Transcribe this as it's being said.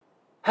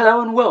Hello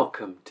and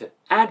welcome to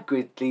Ad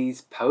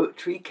Gridley's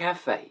Poetry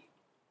Cafe,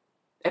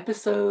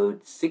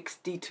 episode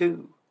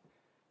 62.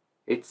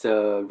 It's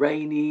a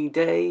rainy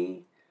day,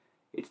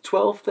 it's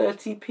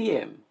 12:30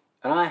 p.m.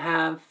 and I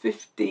have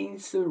 15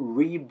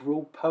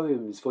 cerebral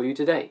poems for you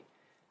today,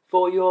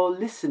 for your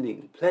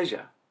listening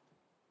pleasure.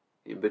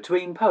 In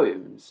between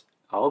poems,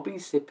 I'll be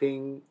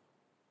sipping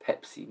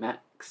Pepsi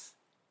Max.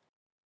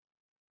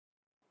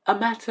 A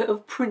matter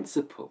of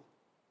principle.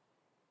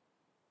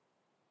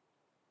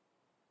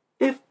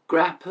 If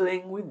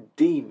grappling with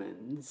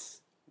demons,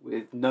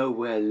 with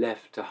nowhere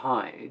left to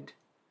hide,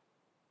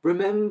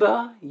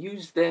 remember,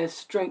 use their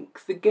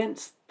strength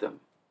against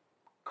them.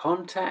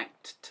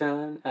 Contact,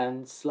 turn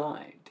and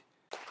slide.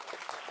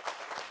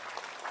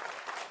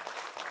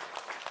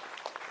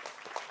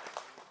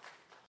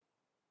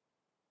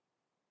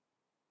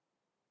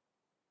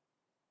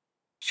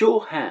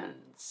 Sure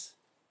hands.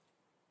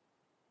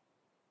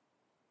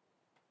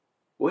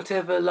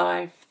 Whatever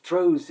life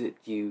throws at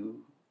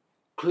you,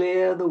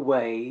 clear the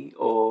way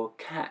or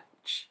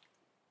catch.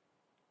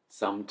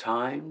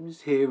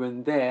 Sometimes, here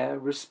and there,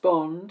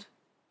 respond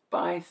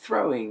by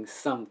throwing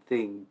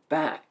something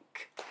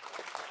back.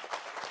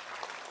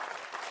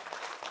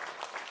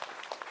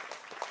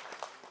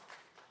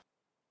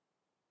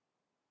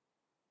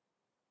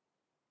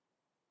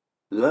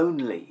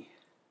 Lonely.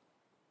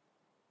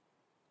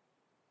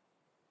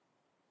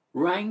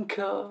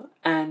 Rancor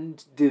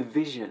and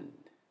division,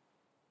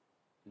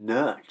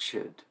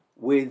 nurtured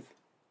with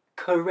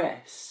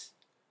caress,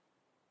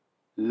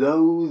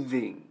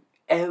 loathing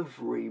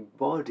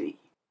everybody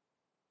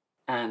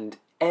and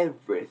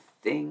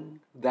everything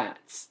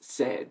that's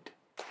said.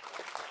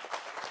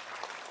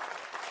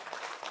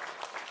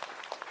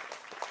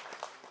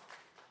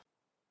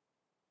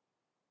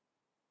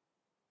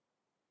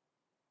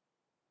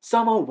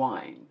 Summer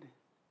wine.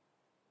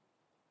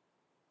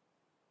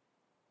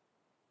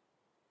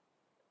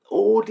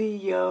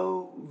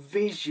 Audio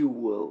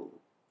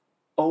visual,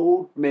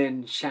 old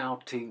men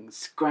shouting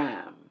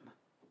scram,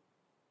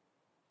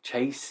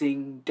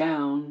 chasing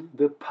down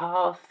the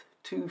path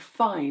to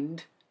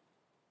find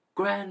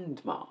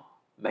grandma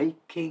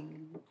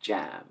making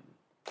jam.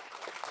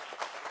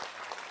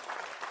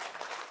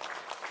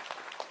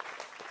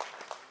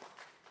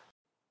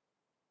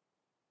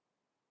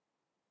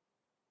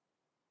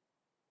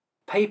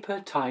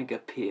 Paper tiger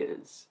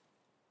peers.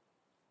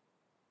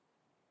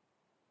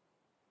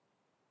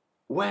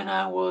 When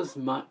I was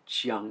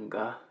much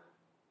younger,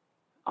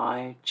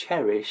 I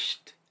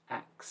cherished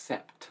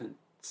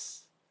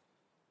acceptance.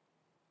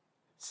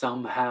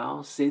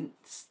 Somehow,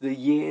 since the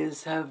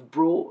years have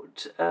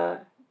brought a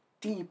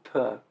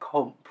deeper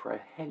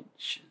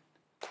comprehension.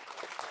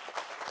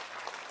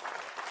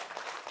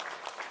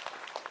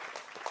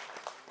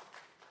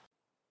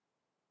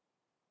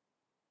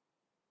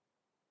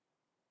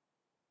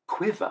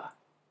 Quiver.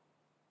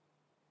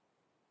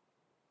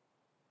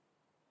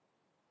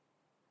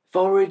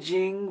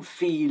 Foraging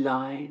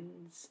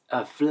felines,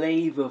 a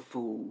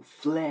flavourful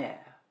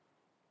flair,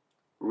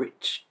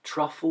 rich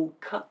truffle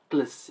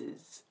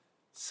cutlasses,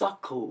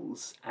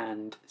 suckles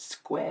and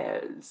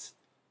squares,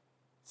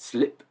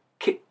 slip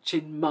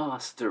kitchen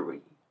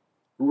mastery,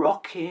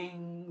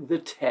 rocking the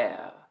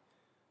tear,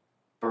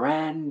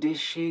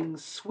 brandishing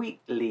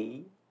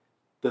sweetly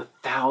the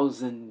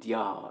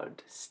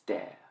 1,000-yard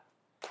stare.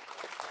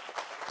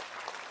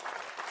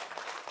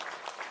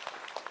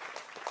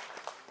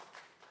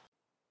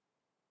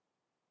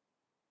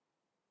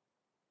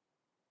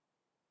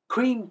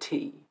 Cream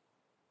tea.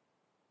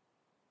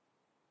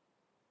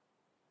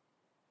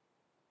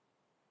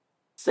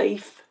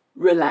 Safe,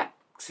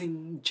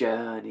 relaxing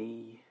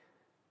journey.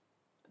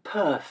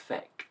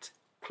 Perfect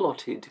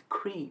clotted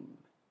cream.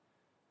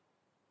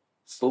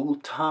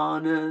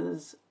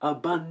 Sultanas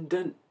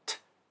abundant.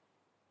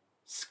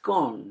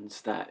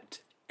 Scones that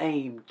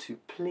aim to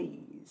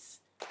please.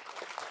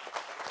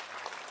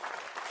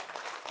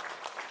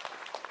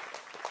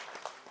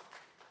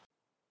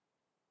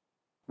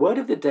 Word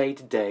of the day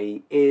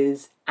today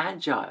is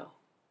agile,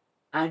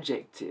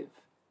 adjective,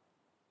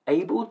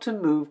 able to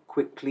move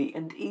quickly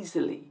and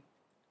easily.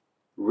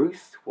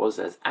 Ruth was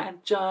as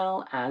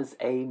agile as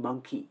a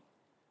monkey,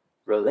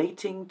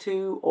 relating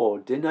to or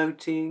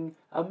denoting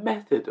a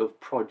method of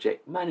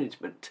project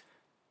management,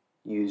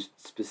 used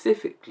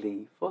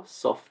specifically for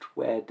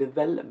software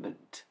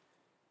development,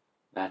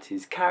 that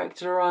is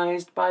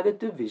characterized by the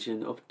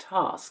division of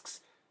tasks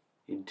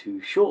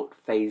into short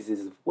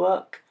phases of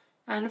work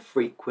and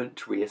frequent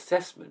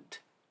reassessment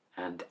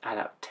and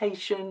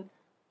adaptation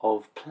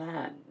of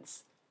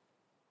plans.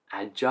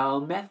 Agile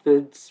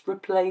methods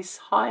replace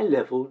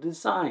high-level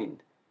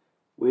design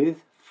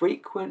with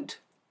frequent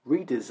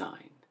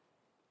redesign.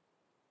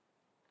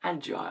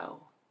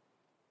 Agile.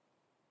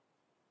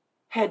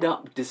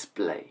 Head-up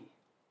display.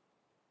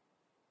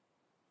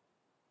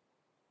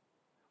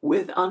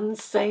 With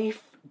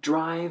unsafe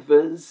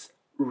drivers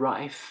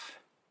rife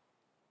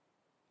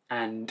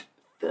and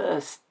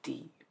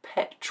thirsty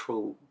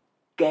petrol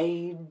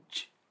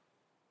gauge,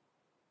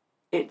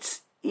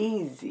 it's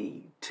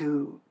easy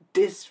to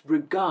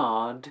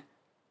disregard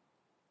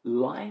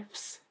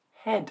life's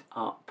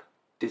head-up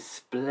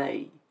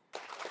display.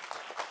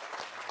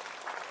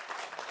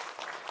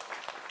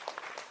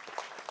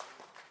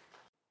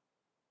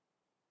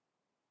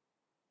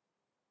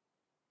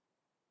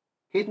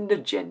 Hidden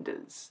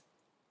agendas.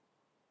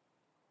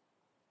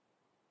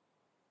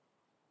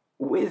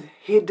 With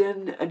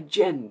hidden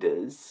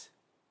agendas,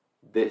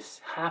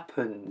 this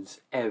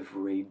happens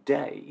every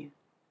day.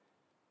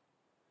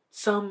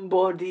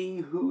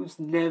 Somebody who's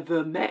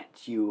never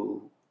met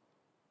you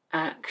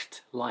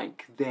act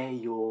like they're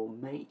your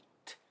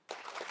mate.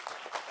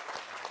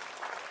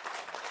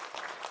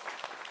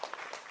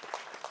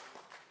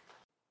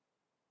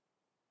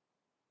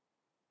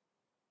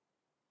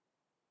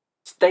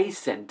 Stay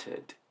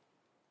centered.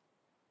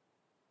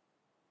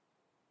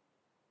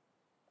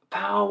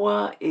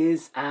 Power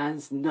is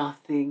as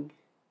nothing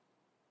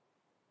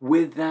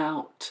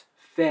without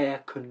fair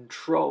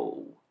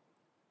control.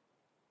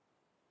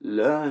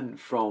 Learn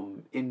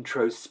from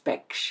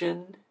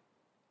introspection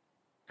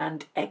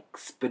and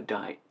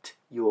expedite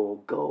your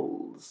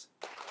goals.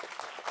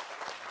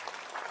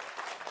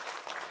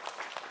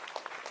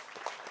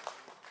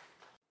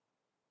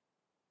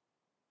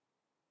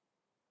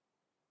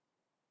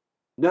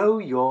 Know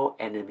your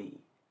enemy.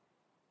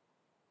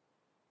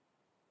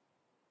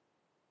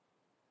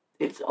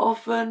 It's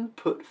often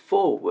put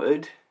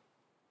forward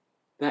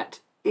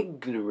that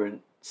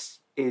ignorance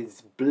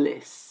is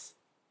bliss,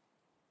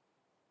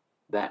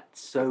 that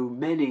so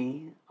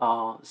many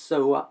are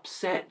so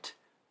upset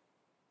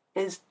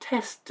is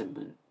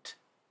testament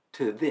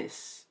to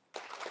this.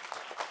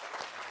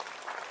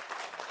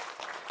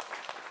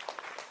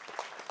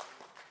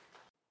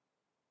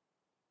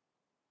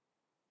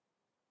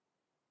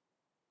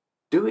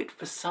 Do it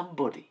for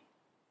somebody.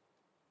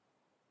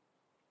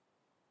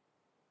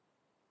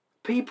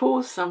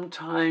 People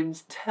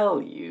sometimes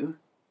tell you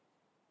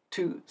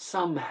to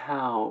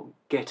somehow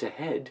get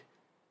ahead.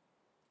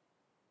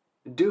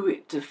 Do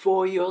it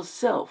for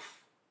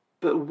yourself,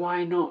 but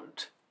why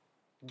not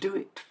do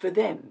it for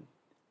them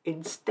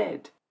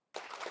instead?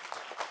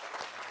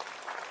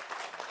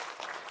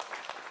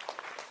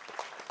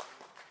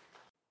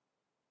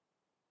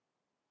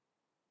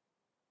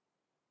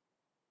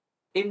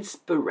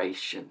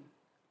 Inspiration.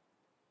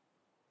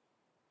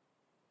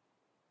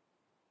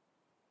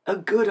 A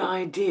good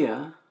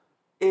idea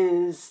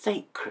is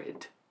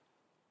sacred.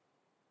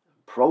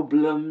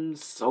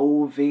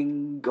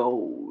 Problem-solving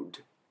gold.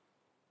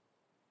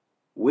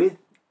 With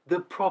the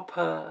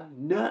proper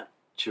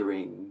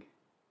nurturing,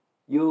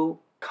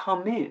 you'll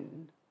come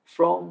in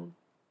from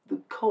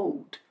the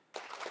cold.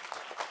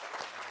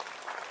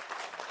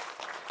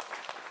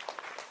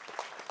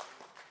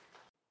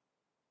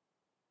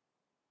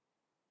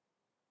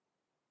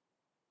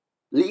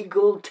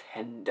 Legal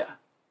tender.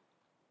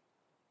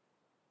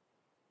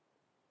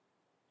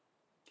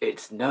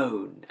 It's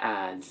known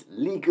as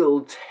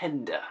legal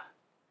tender.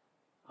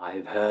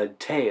 I've heard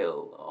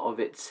tale of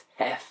its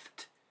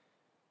heft.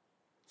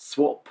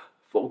 Swap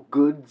for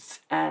goods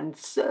and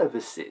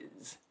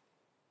services,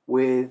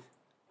 with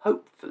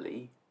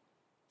hopefully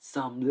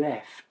some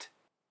left.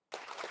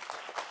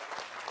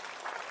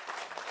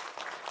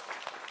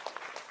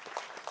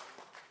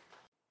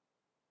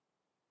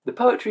 The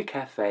Poetry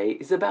Cafe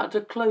is about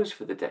to close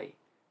for the day.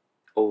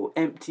 All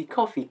empty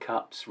coffee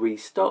cups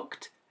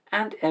restocked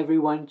and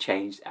everyone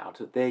changed out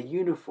of their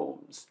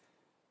uniforms.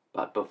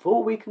 But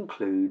before we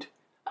conclude,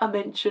 a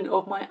mention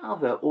of my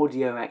other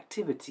audio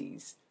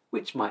activities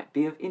which might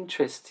be of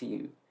interest to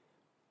you.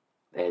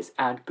 There's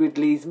Ad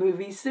Gridley's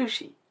movie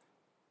Sushi,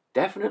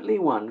 definitely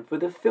one for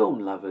the film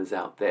lovers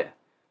out there.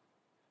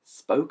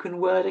 Spoken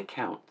word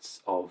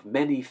accounts of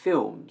many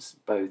films,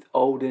 both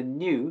old and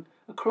new,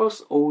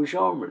 across all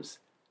genres.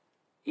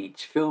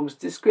 Each film's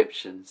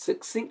description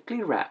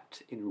succinctly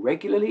wrapped in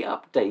regularly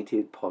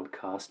updated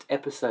podcast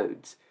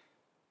episodes,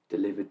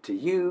 delivered to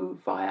you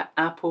via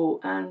Apple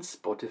and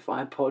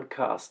Spotify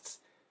podcasts.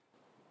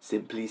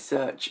 Simply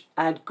search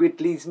Ad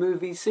Gridley's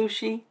movie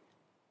Sushi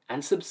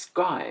and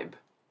subscribe.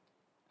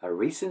 A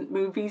recent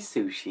movie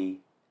Sushi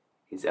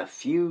is A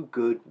Few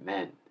Good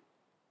Men.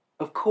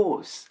 Of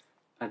course,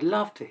 I'd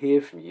love to hear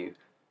from you.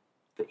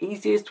 The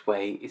easiest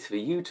way is for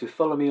you to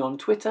follow me on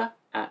Twitter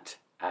at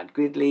Ad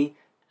Gridley,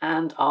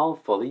 and I'll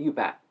follow you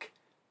back.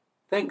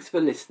 Thanks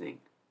for listening,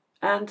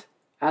 and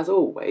as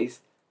always,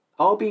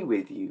 I'll be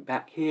with you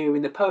back here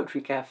in the Poetry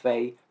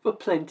Cafe for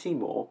plenty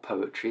more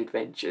poetry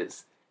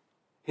adventures.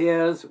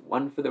 Here's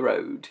one for the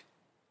road.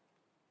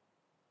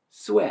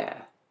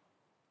 Swear.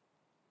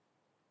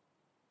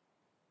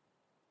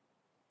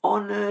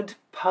 Honoured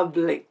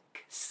public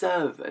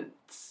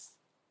servants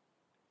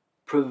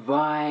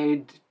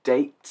provide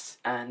dates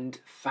and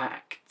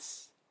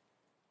facts,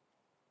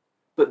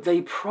 but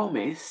they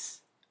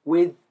promise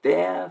with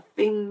their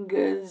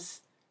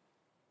fingers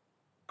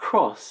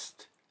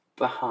crossed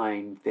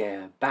behind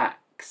their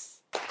backs.